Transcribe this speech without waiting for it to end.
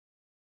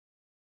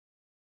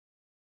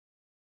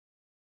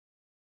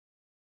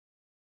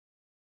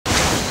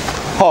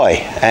Hi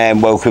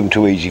and welcome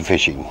to Easy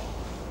Fishing.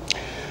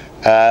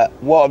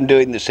 What I'm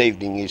doing this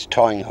evening is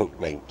tying hook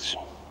lengths.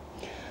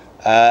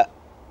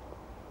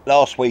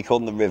 Last week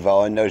on the river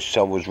I noticed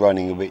I was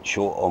running a bit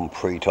short on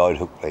pre-tied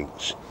hook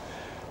lengths,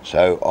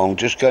 so I'm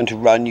just going to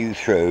run you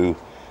through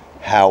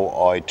how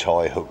I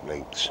tie hook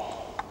lengths.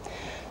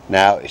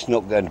 Now it's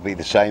not going to be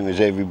the same as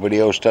everybody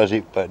else does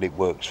it, but it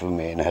works for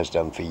me and has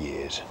done for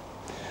years.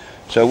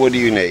 So what do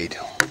you need?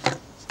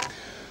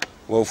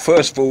 Well,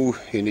 first of all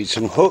you need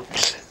some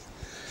hooks.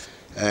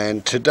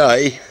 And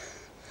today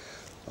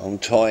I'm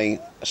tying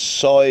a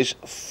size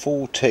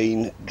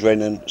 14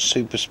 Drennan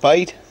Super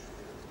Spade,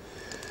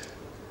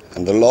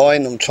 and the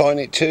line I'm tying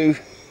it to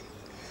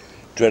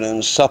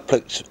Drennan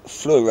Supplex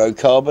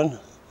Fluorocarbon,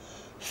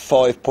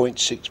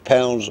 5.6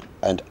 pounds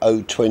and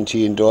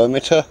 0.20 in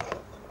diameter.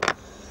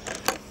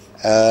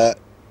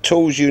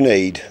 Tools you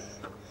need: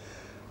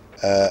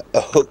 a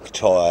hook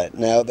tire.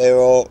 Now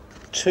there are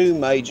two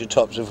major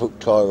types of hook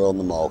tire on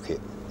the market.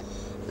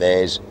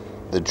 There's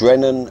the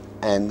Drennan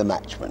and the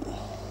Matchman.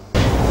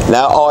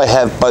 Now I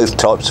have both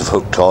types of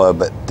hook tire,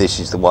 but this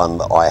is the one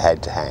that I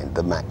had to hand,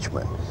 the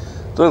Matchman.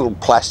 The little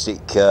plastic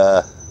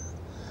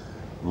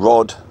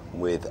rod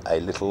with a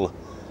little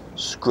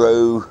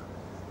screw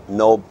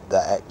knob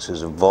that acts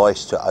as a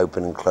vice to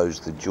open and close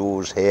the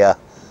jaws here,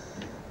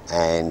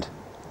 and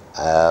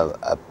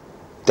a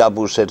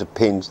double set of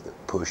pins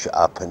that push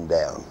up and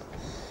down.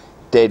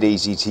 Dead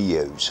easy to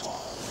use.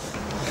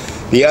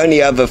 The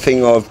only other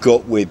thing I've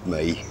got with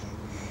me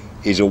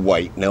is a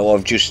weight. Now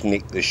I've just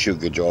nicked the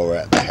sugar jar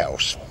out of the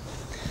house,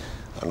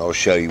 and I'll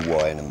show you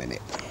why in a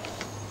minute.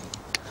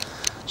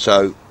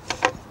 So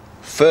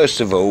first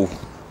of all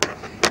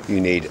you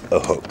need a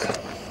hook.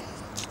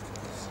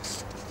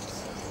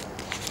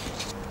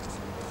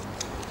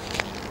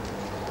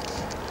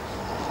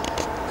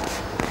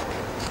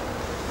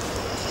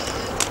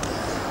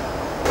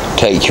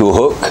 Take your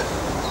hook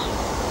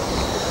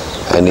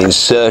and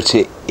insert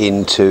it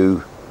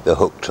into the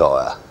hook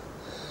tire.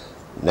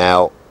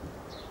 Now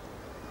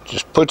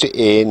just put it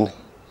in,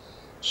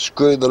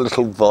 screw the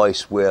little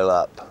vice wheel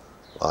up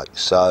like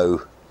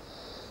so,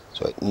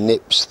 so it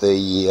nips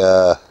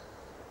the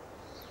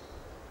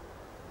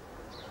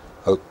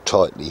hook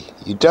tightly.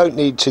 You don't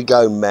need to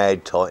go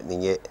mad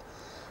tightening it,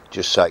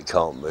 just so it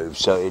can't move,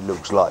 so it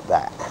looks like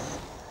that.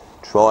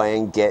 Try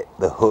and get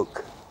the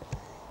hook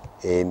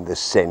in the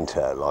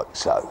center like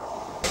so.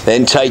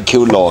 Then take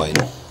your line.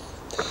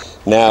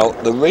 Now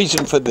the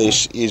reason for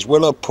this is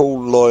when I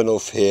pull the line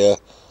off here,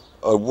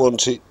 I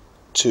want it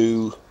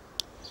to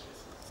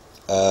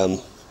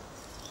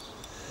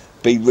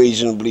be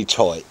reasonably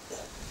tight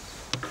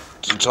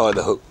to tie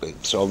the hook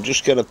with, so I'm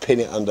just going to pin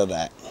it under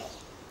that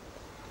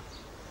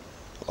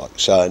like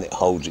so, and it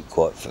holds it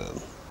quite firm.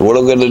 What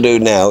I'm going to do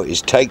now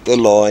is take the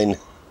line,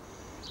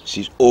 this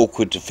is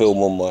awkward to film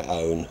on my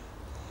own,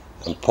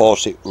 and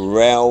pass it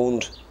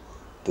round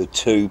the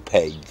two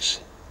pegs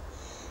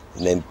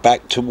and then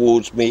back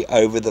towards me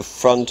over the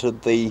front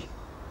of the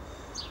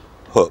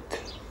hook.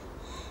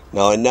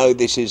 Now I know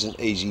this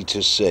isn't easy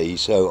to see,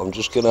 so I'm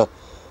just going to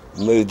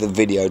move the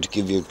video to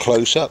give you a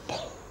close-up.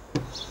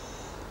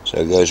 So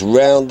it goes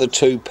round the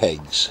two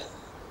pegs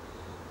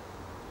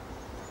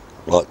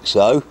like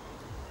so,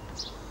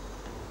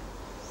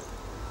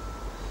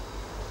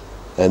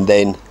 and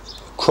then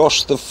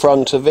across the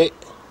front of it,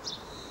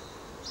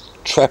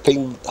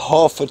 trapping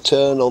half a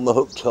turn on the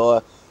hook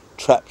tire,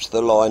 traps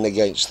the line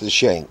against the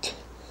shank.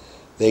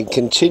 Then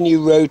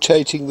continue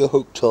rotating the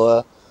hook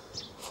tire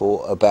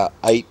for about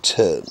 8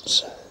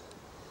 turns.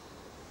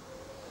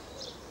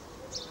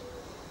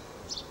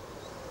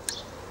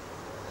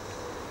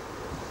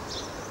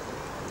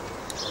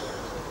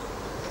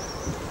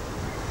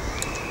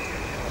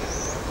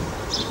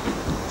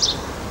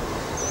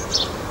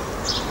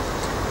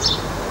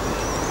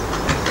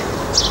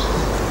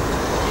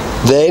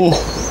 Then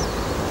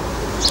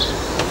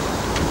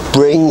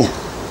bring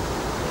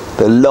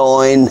the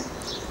line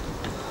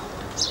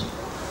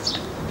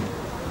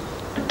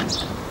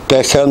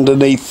back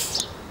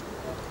underneath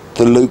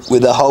the loop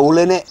with a hole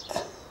in it,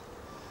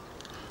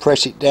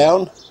 press it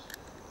down,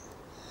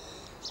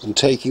 and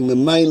taking the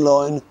main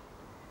line,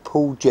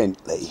 pull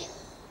gently.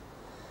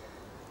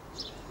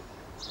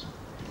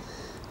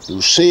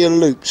 You'll see a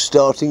loop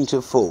starting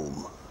to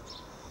form.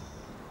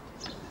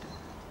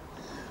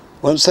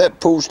 Once that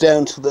pulls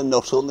down to the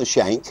knot on the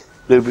shank,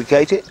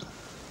 lubricate it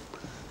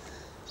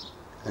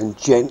and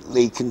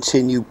gently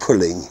continue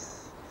pulling.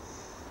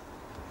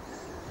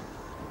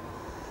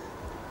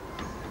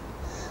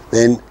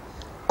 Then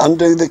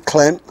undo the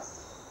clamp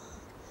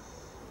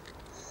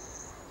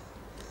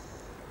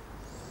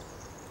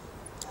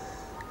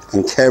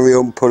and carry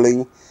on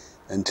pulling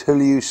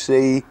until you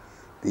see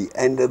the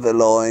end of the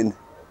line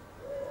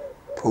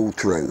pull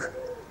through.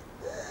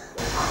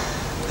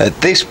 At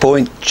this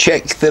point,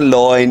 check the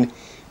line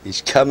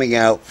is coming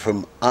out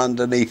from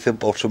underneath the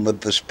bottom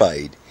of the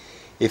spade.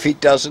 If it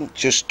doesn't,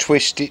 just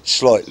twist it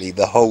slightly,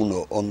 the whole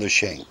knot on the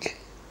shank.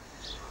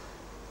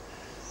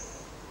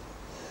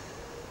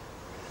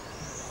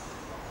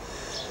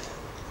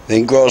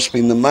 Then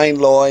grasping the main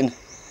line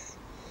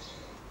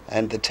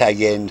and the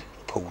tag end,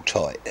 pull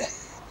tight.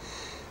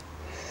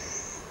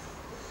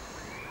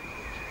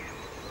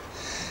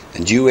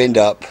 And you end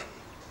up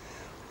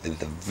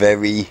with a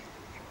very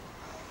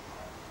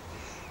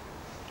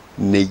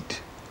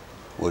neat,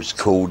 what's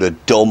called a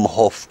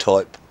Domhoff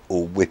type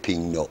or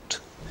whipping knot.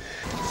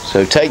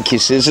 So take your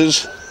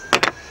scissors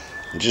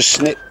and just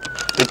snip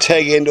the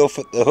tag end off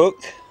at the hook,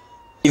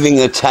 leaving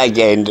a tag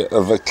end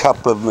of a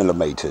couple of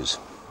millimeters.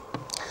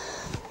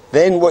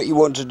 Then what you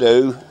want to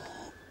do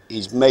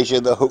is measure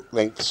the hook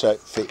length so it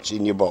fits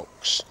in your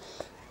box.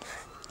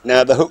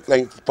 Now the hook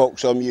length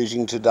box I'm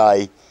using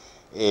today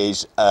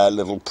is a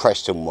little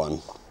Preston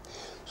one.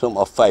 It's not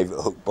my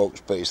favourite hook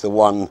box, but it's the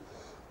one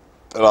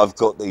that I've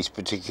got these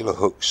particular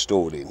hooks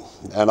stored in,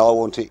 and I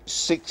want it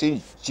 6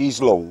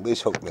 inches long,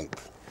 this hook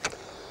length.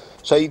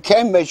 So you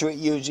can measure it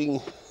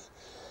using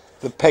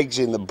the pegs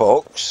in the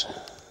box.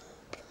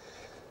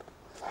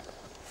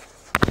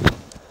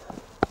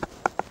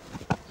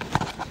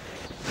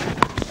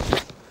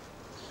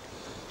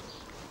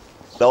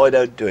 I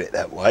don't do it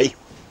that way.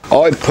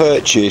 I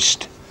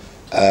purchased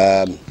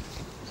a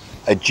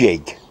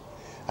jig.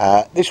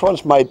 This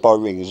one's made by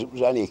Ringers. It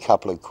was only a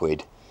couple of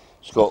quid.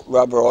 It's got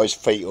rubberised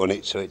feet on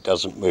it so it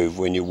doesn't move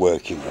when you're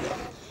working on it.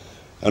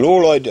 And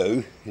all I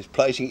do is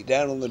placing it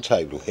down on the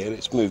table here.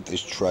 Let's move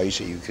this tray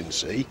so you can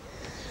see.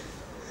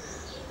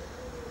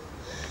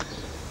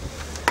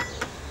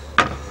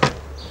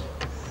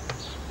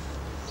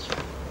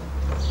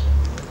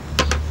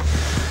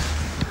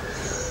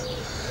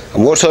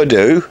 And what I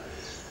do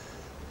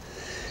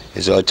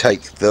is I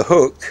take the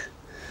hook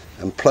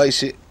and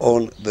place it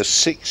on the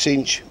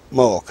 6-inch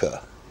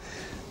marker.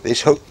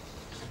 This hook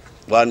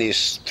one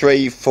is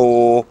 3,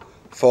 4,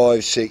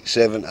 5, 6,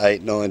 7,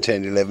 8, 9,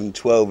 10, 11,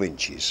 12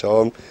 inches.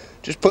 So I'm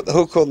just put the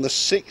hook on the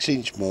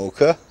 6-inch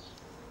marker,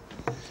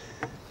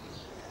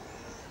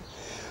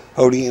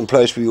 holding it in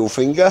place with your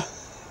finger,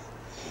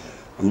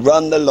 and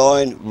run the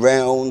line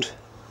round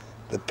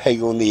the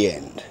peg on the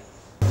end,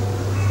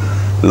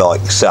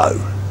 like so.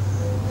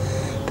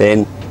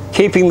 Then,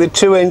 keeping the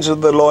 2 ends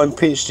of the line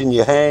pinched in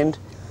your hand,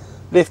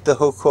 lift the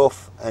hook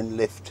off and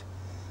lift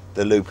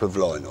the loop of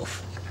line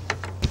off.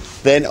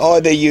 Then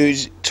either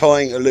use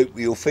tying a loop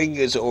with your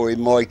fingers, or in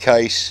my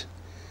case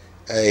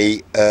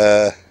a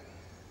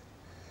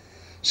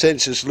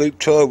census loop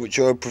tie, which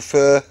I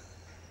prefer.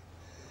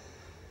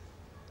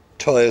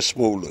 Tie a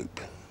small loop.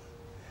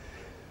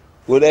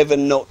 Whatever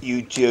knot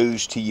you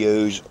choose to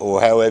use, or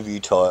however you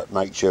tie it,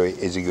 make sure it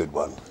is a good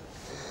one.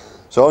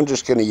 So I'm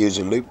just going to use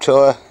a loop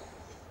tie,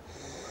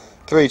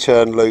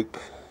 3-turn loop,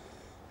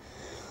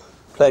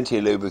 plenty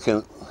of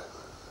lubricant.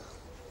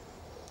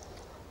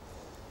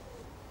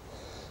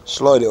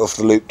 Slide it off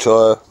the loop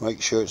tie,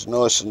 make sure it's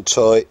nice and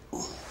tight,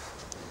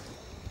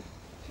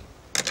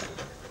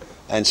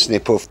 and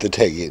snip off the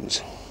tag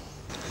ends.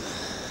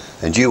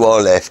 And you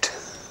are left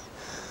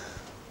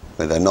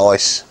with a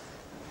nice,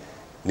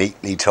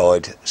 neatly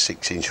tied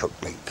 6-inch hook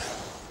length.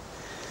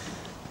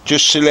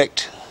 Just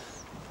select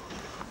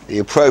the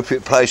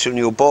appropriate place on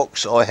your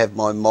box. I have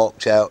mine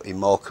marked out in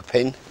marker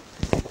pen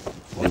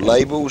on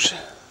labels.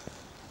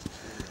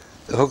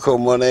 The hook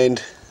on one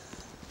end,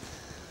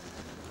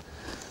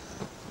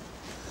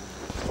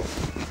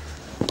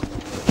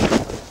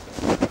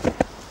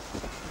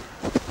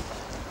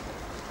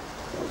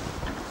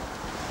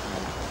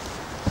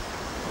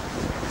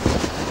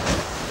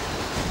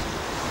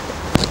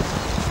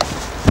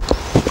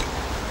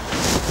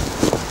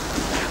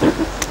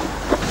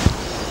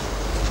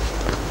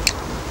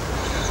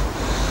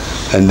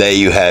 and there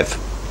you have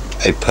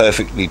a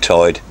perfectly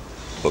tied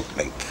hook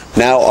length.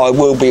 Now I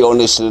will be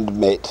honest and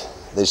admit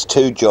there's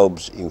 2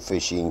 jobs in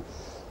fishing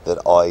that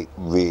I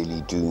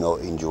really do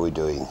not enjoy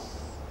doing.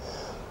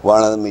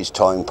 One of them is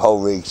tying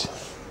pole rigs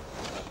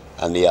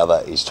and the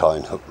other is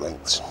tying hook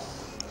lengths.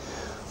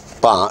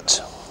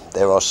 But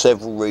there are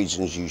several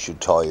reasons you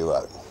should tie your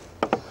own.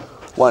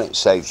 One, it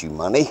saves you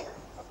money.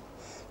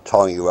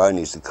 Tying your own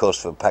is the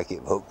cost of a packet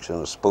of hooks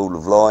and a spool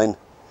of line.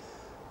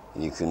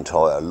 You can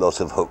tie a lot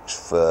of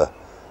hooks for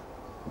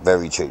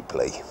very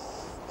cheaply.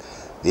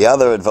 The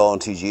other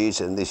advantage is,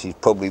 and this is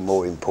probably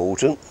more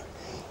important,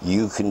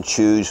 you can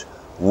choose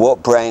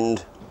what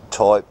brand,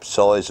 type,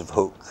 size of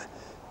hook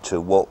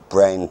to what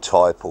brand,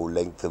 type or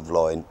length of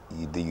line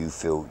you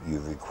feel you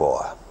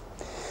require.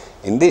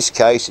 In this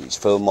case it's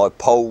for my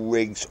pole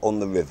rigs on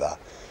the river,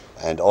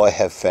 and I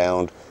have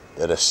found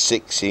that a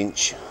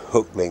 6-inch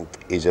hook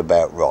length is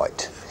about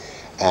right,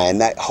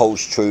 and that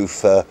holds true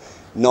for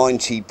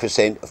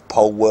 90% of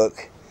pole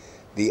work.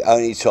 The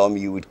only time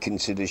you would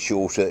consider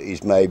shorter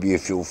is maybe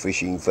if you're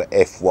fishing for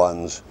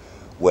F1s,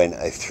 when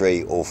a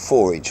 3 or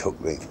 4-inch hook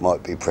length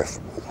might be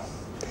preferable.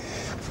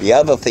 The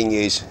other thing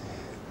is,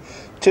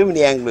 too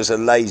many anglers are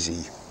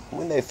lazy.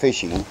 When they're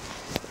fishing,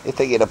 if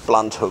they get a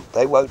blunt hook,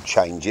 they won't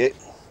change it,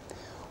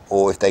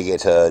 or if they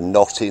get a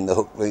knot in the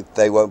hook length,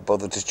 they won't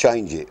bother to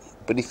change it.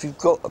 But if you've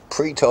got a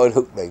pre-tied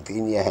hook length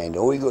in your hand,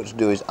 all you've got to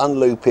do is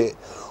unloop it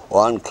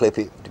or unclip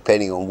it,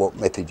 depending on what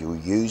method you're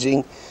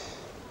using,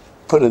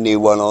 put a new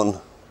one on,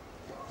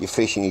 you're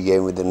fishing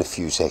again within a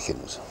few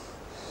seconds,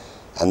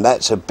 and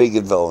that's a big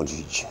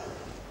advantage.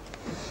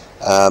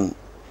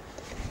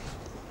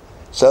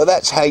 So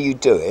that's how you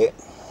do it.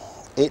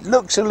 It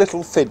looks a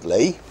little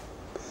fiddly,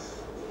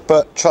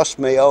 but trust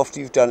me, after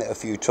you've done it a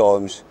few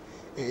times,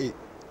 it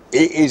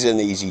is an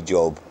easy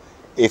job,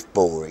 if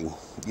boring.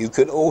 You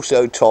can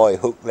also tie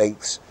hook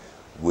lengths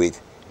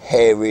with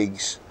hair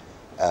rigs,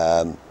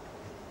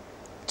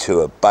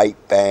 to a bait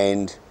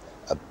band,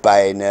 a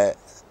bayonet,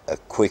 a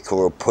quick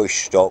or a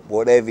push stop,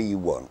 whatever you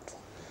want.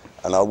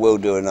 And I will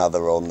do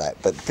another on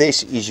that. But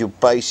this is your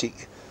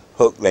basic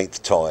hook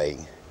length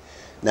tying.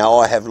 Now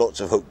I have lots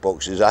of hook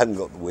boxes. I haven't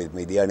got them with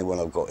me. The only one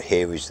I've got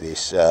here is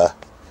this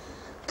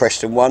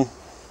Preston one.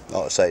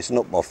 Like I say, it's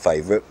not my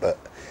favourite, but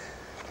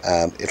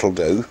it'll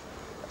do.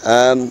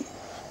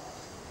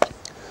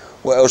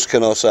 What else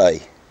can I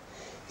say?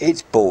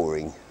 It's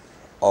boring,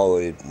 I will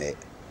admit,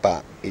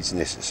 but it's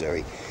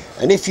necessary.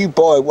 And if you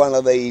buy one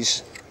of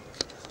these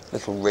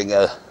little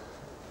ringer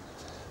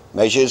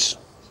measures,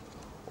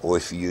 or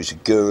if you use a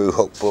Guru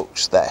hook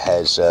box that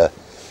has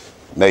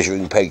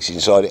measuring pegs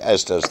inside it,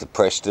 as does the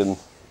Preston,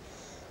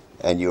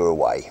 and you're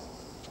away.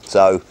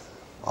 So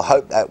I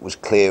hope that was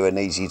clear and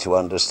easy to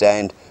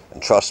understand,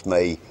 and trust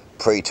me,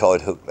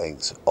 pre-tied hook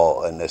lengths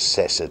are a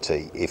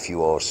necessity if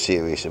you are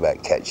serious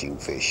about catching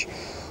fish.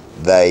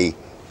 They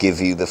give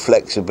you the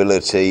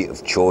flexibility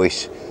of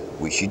choice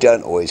which you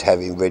don't always have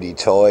in ready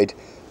tied.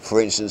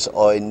 For instance,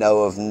 I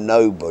know of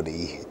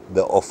nobody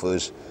that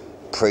offers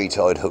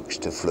pre-tied hooks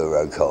to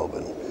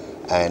fluorocarbon,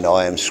 and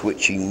I am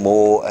switching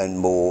more and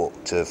more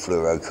to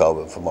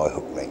fluorocarbon for my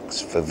hook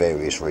lengths for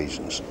various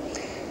reasons.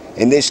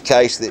 In this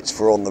case, it's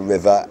for on the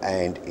river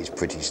and it's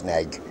pretty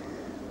snag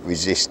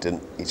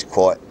resistant. It's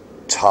quite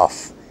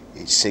tough,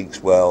 it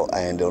sinks well,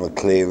 and on a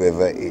clear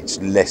river it's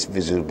less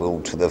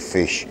visible to the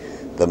fish,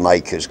 the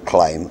makers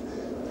claim.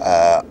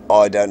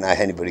 I don't know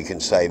how anybody can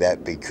say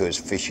that, because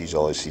fish is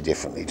obviously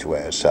differently to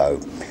ours,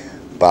 so,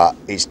 but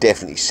it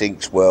definitely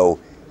sinks well,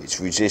 it's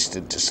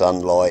resistant to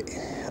sunlight.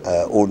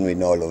 Ordinary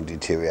nylon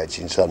deteriorates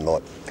in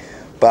sunlight,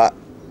 but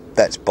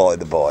that's by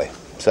the by.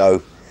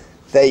 So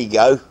there you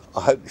go.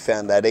 I hope you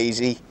found that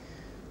easy.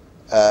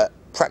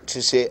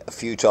 Practice it a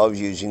few times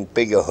using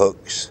bigger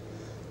hooks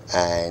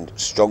and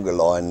stronger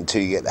line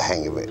until you get the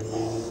hang of it.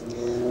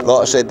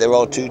 Like I said, there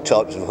are two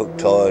types of hook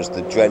ties,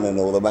 the Drennan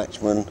or the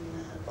Matchman.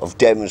 I've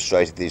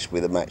demonstrated this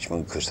with a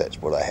Matchman because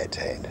that's what I had to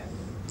hand.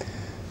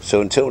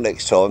 So until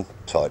next time,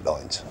 tight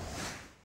lines.